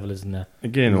expectation level isn't there.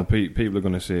 Again, people are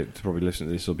going to say, to probably listen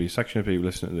to this, there'll be a section of people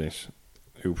listening to this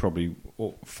who probably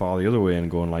far the other way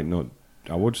and going like, no,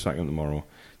 I would sack him tomorrow.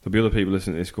 There'll be other people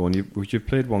listening to this going, you've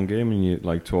played one game and you're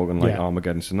like talking like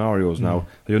Armageddon scenarios. Now,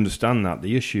 I understand that.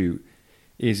 The issue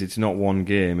is it's not one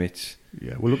game, it's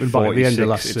we're looking back at the end of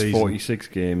last season. It's 46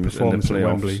 games in the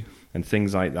playoffs and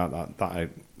things like that are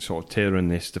sort of tailoring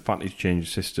this. The fact he's changed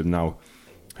the system now.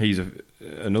 He's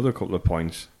another couple of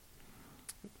points.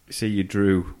 See, you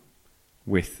drew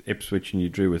with Ipswich and you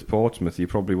drew with Portsmouth, you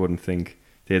probably wouldn't think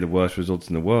they're the worst results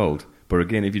in the world. But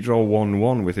again, if you draw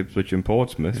 1-1 with Ipswich and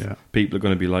Portsmouth, people are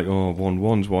going to be like, oh,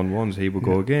 1-1s, here we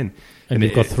go again. And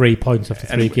you've got 3 points after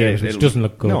 3 games, which doesn't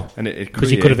look good. No, and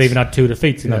because you could have even had 2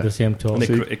 defeats and had the same total.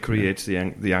 And it creates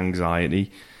the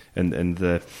anxiety and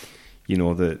the,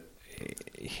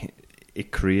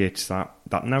 it creates that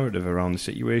narrative around the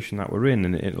situation that we're in,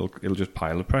 and it'll just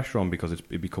pile the pressure on because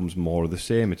it becomes more of the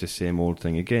same. It's the same old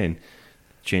thing again.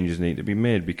 Changes need to be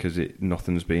made because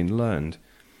nothing's been learned.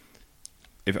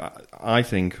 I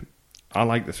think I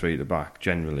like the 3 at the back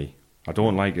generally. I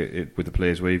don't like it with the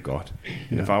players we've got.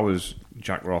 If I was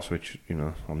Jack Ross, which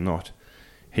I'm not,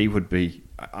 he would be.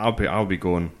 I'll be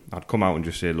going. I'd come out and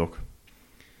just say, look,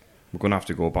 we're going to have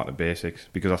to go back to basics,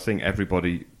 because I think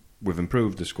we've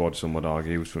improved the squad. Some would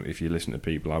argue, if you listen to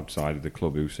people outside of the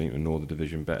club who seem to know the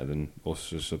division better than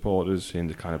us as supporters, seeing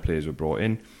the kind of players we've brought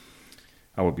in,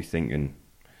 I would be thinking,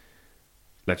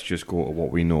 let's just go to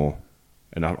what we know.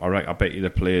 And I bet you the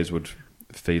players would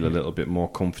feel a little bit more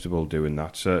comfortable doing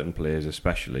that. Certain players,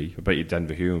 especially. I bet you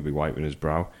Denver Hume would be wiping his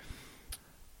brow.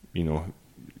 McGee,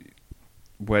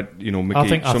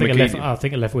 I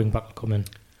think a left wing back will come in.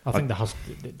 I think there has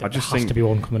to be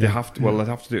one coming in. They have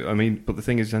to do. I mean, but the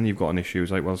thing is, then you've got an issue.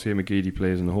 It's like, well, say McGeady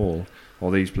plays in the hole,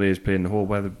 or these players play in the hole,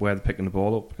 where they're picking the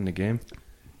ball up in the game.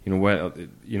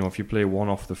 If you play one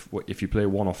off 2,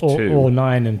 or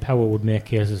 9 and Power would make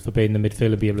cases for being the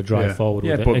midfielder, be able to drive forward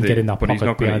with it and get in that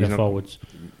pocket behind the forwards.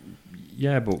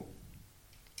 Yeah, but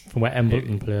from where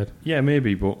Embleton played. Yeah,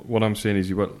 maybe. But what I'm saying is,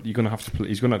 you're going to have to play.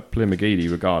 He's going to play McGeady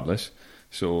regardless.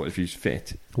 So if he's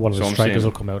fit, one of the strikers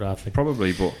will come out, I think.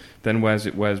 Probably, but then where's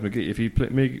McGee? If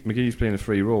McGee's playing a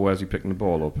free role, where's he picking the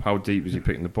ball up? How deep is he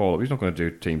picking the ball up? He's not going to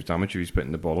do teams damage if he's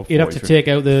picking the ball up. He'd have to take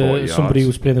out somebody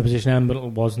who's playing the position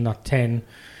Embleton was in that 10.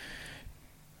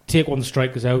 Take one of the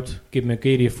strikers out, give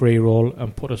McGeady a free role,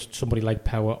 and put somebody like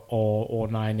Power or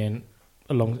 9 in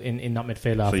along in that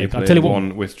midfield. So you're playing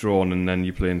one withdrawn, and then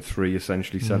you're playing 3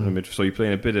 essentially centre mid. So you're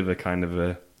playing a bit of a kind of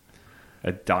a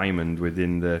diamond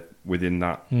within that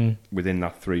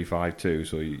 3-5-2.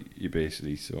 So you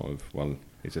basically sort of,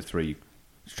 it's a 3.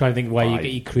 Just trying to think why you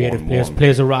get your creative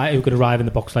players who could arrive in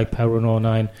the box like Power and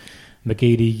 09.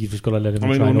 McGeady, you've just got to let him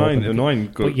try and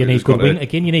open. But you need good wing.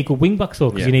 Again, you need good wing backs though,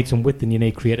 because you need some width and you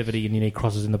need creativity and you need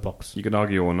crosses in the box. You could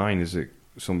argue 09 is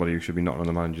somebody who should be knocking on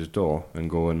the manager's door and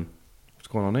going, what's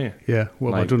going on here? Yeah,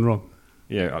 what have I done wrong?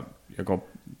 Yeah,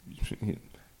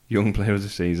 young player of the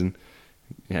season.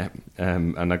 Yeah,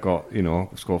 and I got,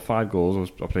 scored 5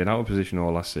 goals. I played out of position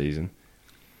all last season.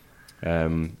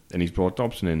 And he's brought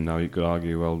Dobson in. Now you could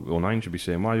argue, well, O'Nien should be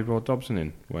saying, why you brought Dobson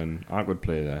in when I could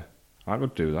play there? I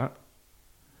could do that.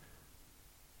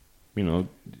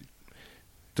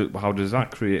 How does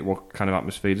that create? What kind of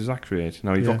atmosphere does that create?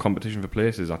 Now, you've got competition for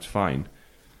places, that's fine.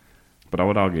 But I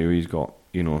would argue he's got,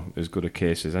 as good a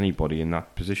case as anybody in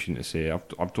that position to say,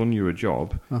 I've done you a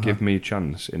job, give me a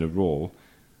chance in a role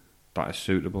that is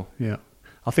suitable. Yeah.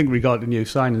 I think regarding new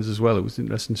signings as well, it was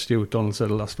interesting. Stuart Donald said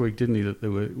last week, didn't he, that they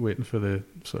were waiting for the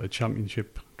sort of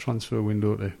Championship transfer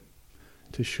window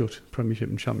to shut, Premiership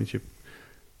and Championship,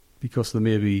 because there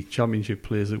may be Championship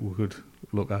players that we could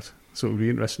look at. So it would be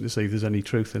interesting to see if there's any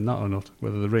truth in that or not,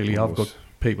 whether they really have got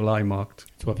people eye-marked.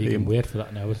 It's what you can wait for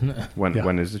that now, isn't it?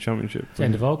 When is the Championship? It's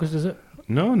end of August, is it?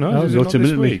 No, it's not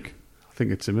this week. I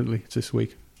think it's imminently. It's this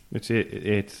week. It's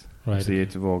 8th. Right, it's the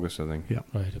 8th of August, I think. Yeah.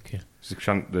 Right, okay. It's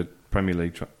the Premier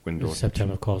League window. It's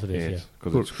September, of course it is,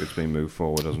 because it's been moved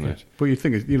forward, hasn't it? But you'd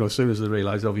think, as soon as they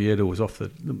realised Oviedo was off, they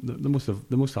must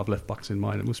have left backs in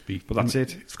mind. It must be. But that's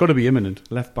it. It's got to be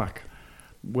imminent. Left back.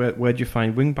 Where do you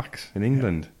find wing backs in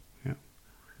England? Yeah.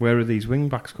 Where are these wing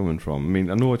backs coming from? I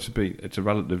mean, I know it's a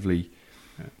relatively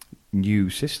new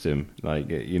system. Like,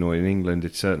 in England,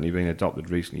 it's certainly been adopted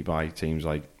recently by teams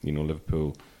like,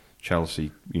 Liverpool,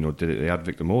 Chelsea. Did it? They had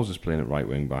Victor Moses playing at right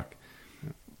wing back.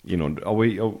 Where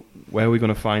are we going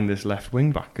to find this left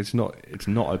wing back? It's not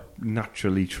a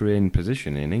naturally trained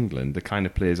position in England. The kind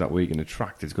of players that we can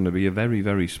attract, it's going to be a very,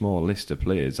 very small list of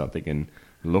players that they can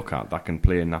look at that can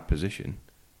play in that position.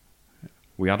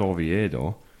 We had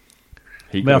Oviedo.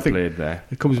 He could have played there.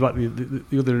 It comes back to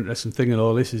the other interesting thing in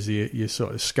all this is your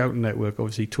sort of scouting network.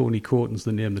 Obviously, Tony Courton's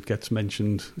the name that gets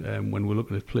mentioned when we're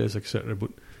looking at players, etc.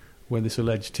 But when this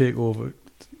alleged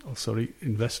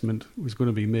investment was going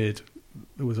to be made,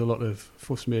 there was a lot of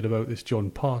fuss made about this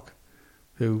John Park,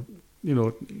 who,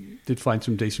 did find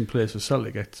some decent players for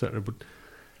Celtic, etc. But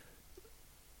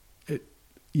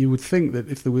you would think that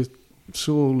if they were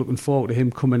so looking forward to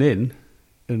him coming in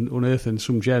and unearthing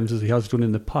some gems as he has done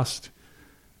in the past,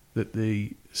 that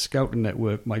the scouting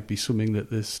network might be something that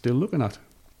they're still looking at,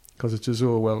 because it's as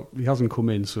though, well, he hasn't come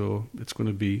in, so it's going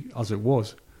to be as it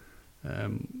was.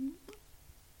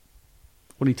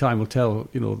 Only time will tell,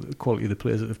 the quality of the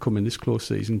players that have come in this close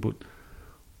season, but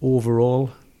overall,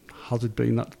 has it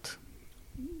been that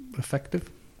effective?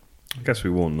 I guess we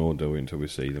won't know, do we, until we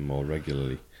see them more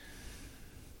regularly.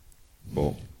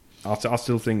 But I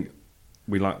still think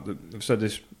we lack, I've said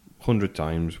this 100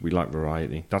 times, we lack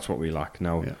variety. That's what we lack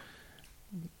now. Yeah.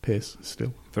 Pace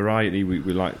still. Variety, we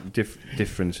like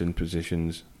difference in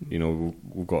positions.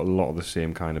 We've got a lot of the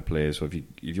same kind of players. So if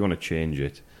you want to change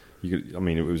it,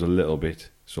 it was a little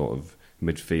bit sort of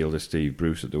midfielder Steve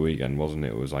Bruce at the weekend, wasn't it?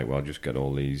 It was like, well, just get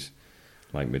all these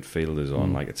like midfielders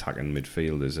on, like attacking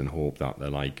midfielders, and hope that they're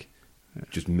like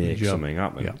just make something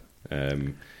happen. Yeah.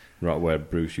 Right, where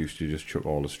Bruce used to just chuck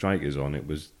all the strikers on, it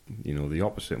was the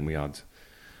opposite, and we had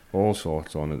all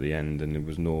sorts on at the end, and there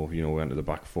was no, we went to the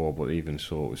back four, but even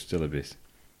so, it was still a bit,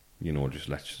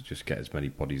 let's just get as many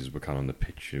bodies as we can on the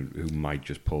pitch who might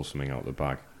just pull something out of the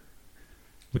bag.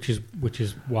 Which is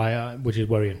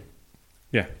worrying.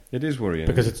 Yeah, it is worrying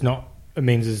because it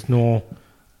means there's no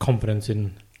confidence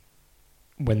in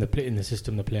when they're in the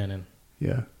system they're playing in.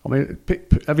 Yeah, I mean,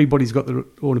 everybody's got their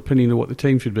own opinion of what the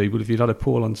team should be, but if you'd had a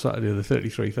poll on Saturday of the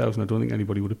 33,000, I don't think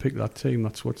anybody would have picked that team.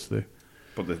 That's what's the.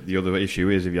 But the other issue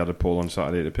is, if you had a poll on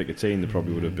Saturday to pick a team, there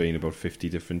probably would have been about 50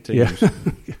 different teams.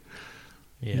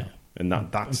 Yeah. And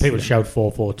that's... And people shout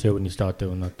 4-4-2 when you start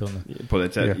doing that, don't they? But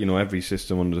it's, every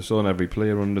system under the sun, every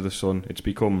player under the sun, it's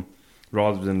become,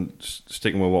 rather than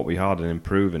sticking with what we had and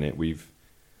improving it, we've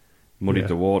muddied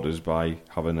the waters by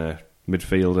having a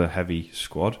midfielder-heavy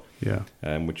squad,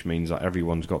 which means that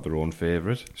everyone's got their own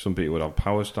favourite. Some people would have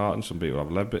Power starting, some people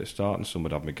would have Leadbitter starting, some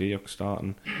would have McGeoch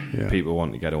starting. Yeah. People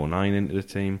want to get O'Nien into the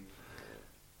team.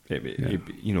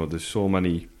 There's so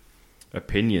many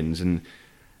opinions, and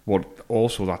what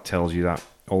also that tells you that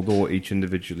although each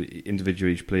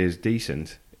each player is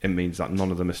decent, it means that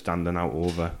none of them are standing out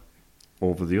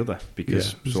over the other,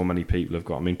 because so many people have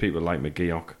got. I mean, people like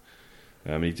McGeoch.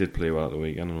 He did play well at the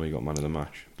weekend, and he got man of the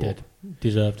match. Did.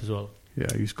 Deserved as well. Yeah,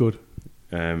 he was good.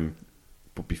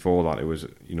 But before that, it was,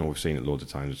 we've seen it loads of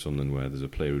times at Sunderland where there's a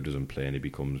player who doesn't play and he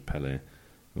becomes Pele.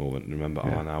 Remember,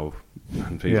 now,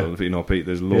 and people,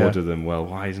 there's loads of them. Well,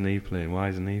 why isn't he playing? Why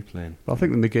isn't he playing? But I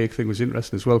think the McGeoch thing was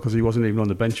interesting as well, because he wasn't even on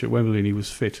the bench at Wembley and he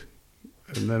was fit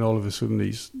and then all of a sudden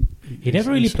he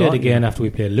never really played again after we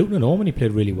played Luton at home, and he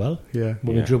played really well. Yeah.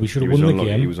 We should have won the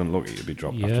game. He was unlucky to be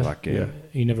dropped after that game. Yeah.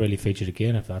 He never really featured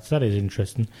again after that. So that is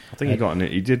interesting. I think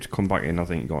he did come back in. I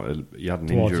think he had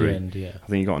an injury. The end, yeah. I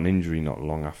think he got an injury not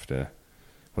long after.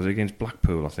 Was it against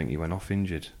Blackpool? I think he went off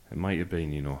injured. It might have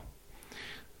been,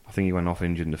 I think he went off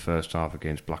injured in the first half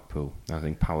against Blackpool. I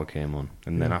think Power came on.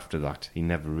 And then after that, he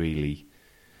never really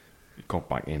got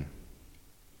back in.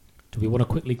 Do we want to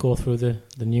quickly go through the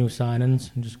new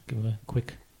signings and just give a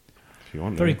quick, if you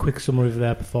want, very quick summary of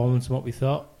their performance and what we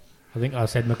thought? I think I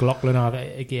said McLaughlin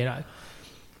again.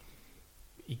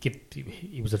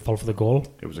 He was at fault for the goal.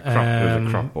 It was a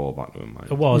crap ball back to him.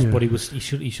 Mate. It was, but he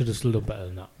should have still done better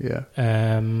than that.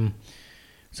 Yeah.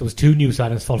 So it was two new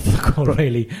signings fault for the goal,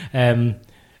 really.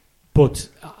 But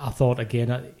I thought again,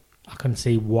 I couldn't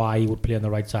see why he would play on the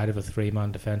right side of a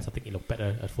three-man defence. I think he looked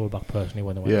better at full-back personally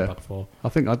when they went back four. I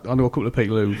think I know a couple of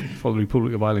people who follow the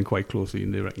Republic of Ireland quite closely,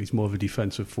 and they reckon he's more of a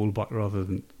defensive full-back rather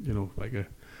than like a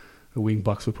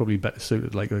wing-back. So probably better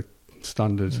suited like a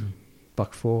standard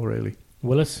back four, really.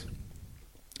 Willis,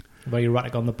 very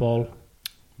erratic on the ball.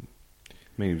 I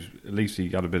mean, at least he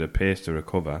had a bit of pace to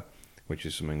recover, which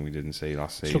is something we didn't see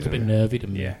last season. He looked a bit nervy to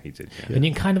me. Yeah, he did. Yeah. And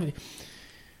you kind of.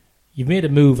 You've made a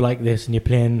move like this and you're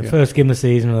playing the first game of the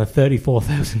season with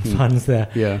 34,000 fans there.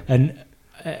 Yeah. And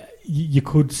you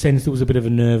could sense there was a bit of a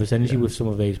nervous energy with some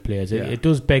of these players. It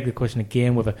does beg the question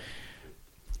again whether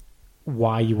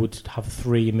why you would have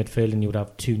three in midfield and you would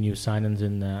have two new signings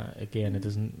in there. Again, it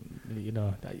doesn't,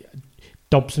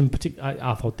 Dobson, particularly,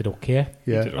 I thought did okay.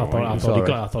 Yeah. I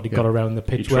thought he got around the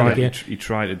pitch well again. He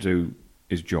tried to do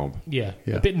his job. Yeah.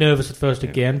 A bit nervous at first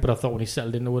again, but I thought when he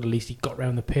settled into it, at least he got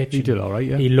round the pitch. He did all right.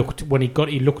 Yeah, he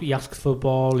asked for the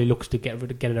ball. He looks to get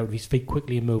it out of his feet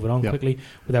quickly and move it on quickly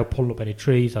without pulling up any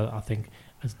trees. I think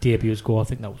as debuts go, I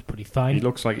think that was pretty fine. He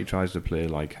looks like he tries to play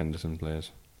like Henderson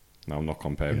plays. Now I'm not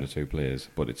comparing the two players,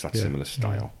 but it's that similar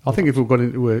style. I think if we got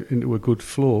into a good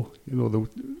flow,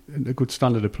 a good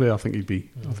standard of play, I think he'd be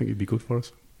good for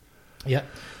us. Yeah.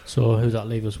 So who's that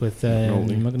leave us with?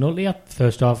 McNulty.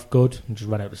 First half, good. And just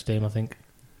ran out of steam, I think.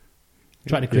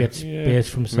 Tried to create space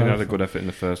for himself. He had a good effort in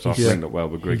the first half. Linked up well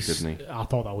with Griggs, didn't he? I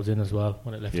thought that was in as well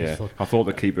when it left his foot. I thought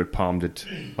the keeper had palmed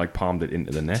it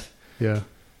into the net. Yeah.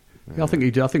 I think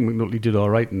he did. I think McNulty did all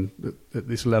right, and at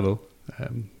this level,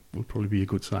 will probably be a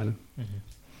good signing.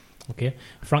 Mm-hmm. Okay.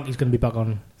 Frankie's going to be back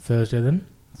on Thursday then,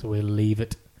 so we'll leave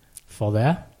it for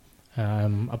there.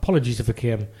 Apologies if it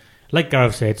came. Like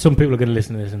Gareth said, some people are going to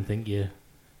listen to this and think you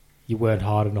weren't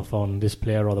hard enough on this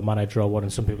player or the manager or what,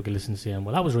 and some people can listen to saying,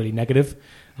 well, that was really negative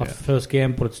after the first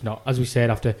game, but it's not. As we said,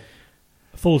 after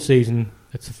a full season,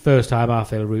 it's the first time I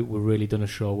feel we've really done a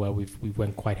show where we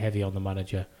went quite heavy on the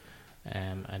manager,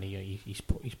 and he's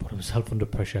put himself under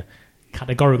pressure.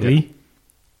 Categorically,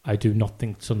 I do not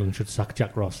think Sunderland should sack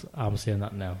Jack Ross. I'm saying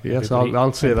that now. Yes,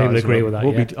 I'll say that. People agree with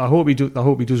that. I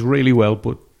hope he does really well,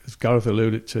 but as Gareth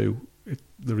alluded to,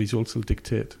 the results will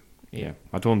dictate. Yeah,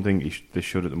 I don't think they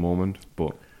should at the moment,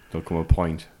 but there'll come a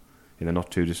point in the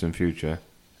not too distant future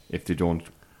if they don't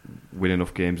win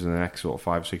enough games in the next sort of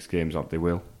 5 or 6 games that they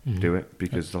will do it,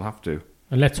 because they'll have to.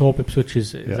 And let's hope Ipswich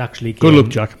is actually a game. Good luck,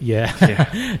 Jack.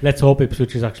 Yeah. Let's hope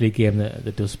Ipswich is actually a game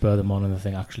that does spur them on, and I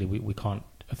think actually we can't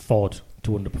afford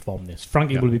to underperform this.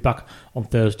 Frankie will be back on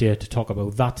Thursday to talk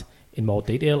about that in more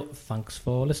detail. Thanks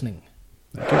for listening.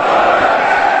 Thank you.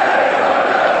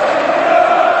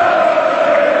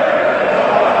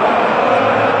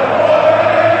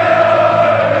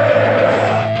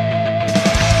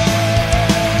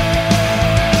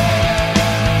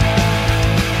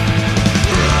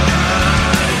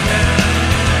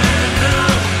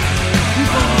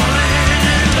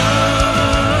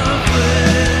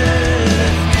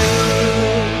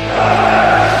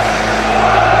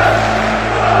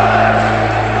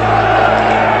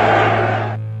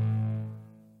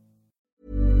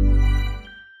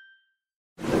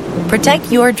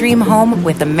 Protect your dream home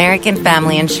with American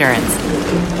Family Insurance.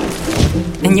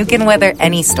 And you can weather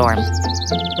any storm.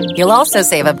 You'll also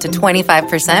save up to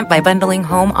 25% by bundling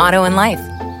home, auto, and life.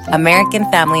 American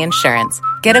Family Insurance.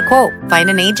 Get a quote. Find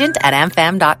an agent at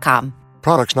amfam.com.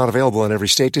 Products not available in every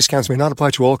state. Discounts may not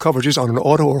apply to all coverages on an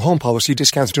auto or home policy.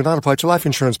 Discounts do not apply to life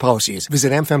insurance policies.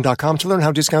 Visit amfam.com to learn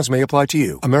how discounts may apply to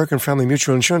you. American Family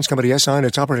Mutual Insurance Company, SI, and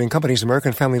its operating companies,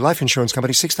 American Family Life Insurance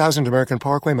Company, 6000 American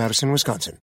Parkway, Madison,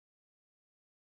 Wisconsin.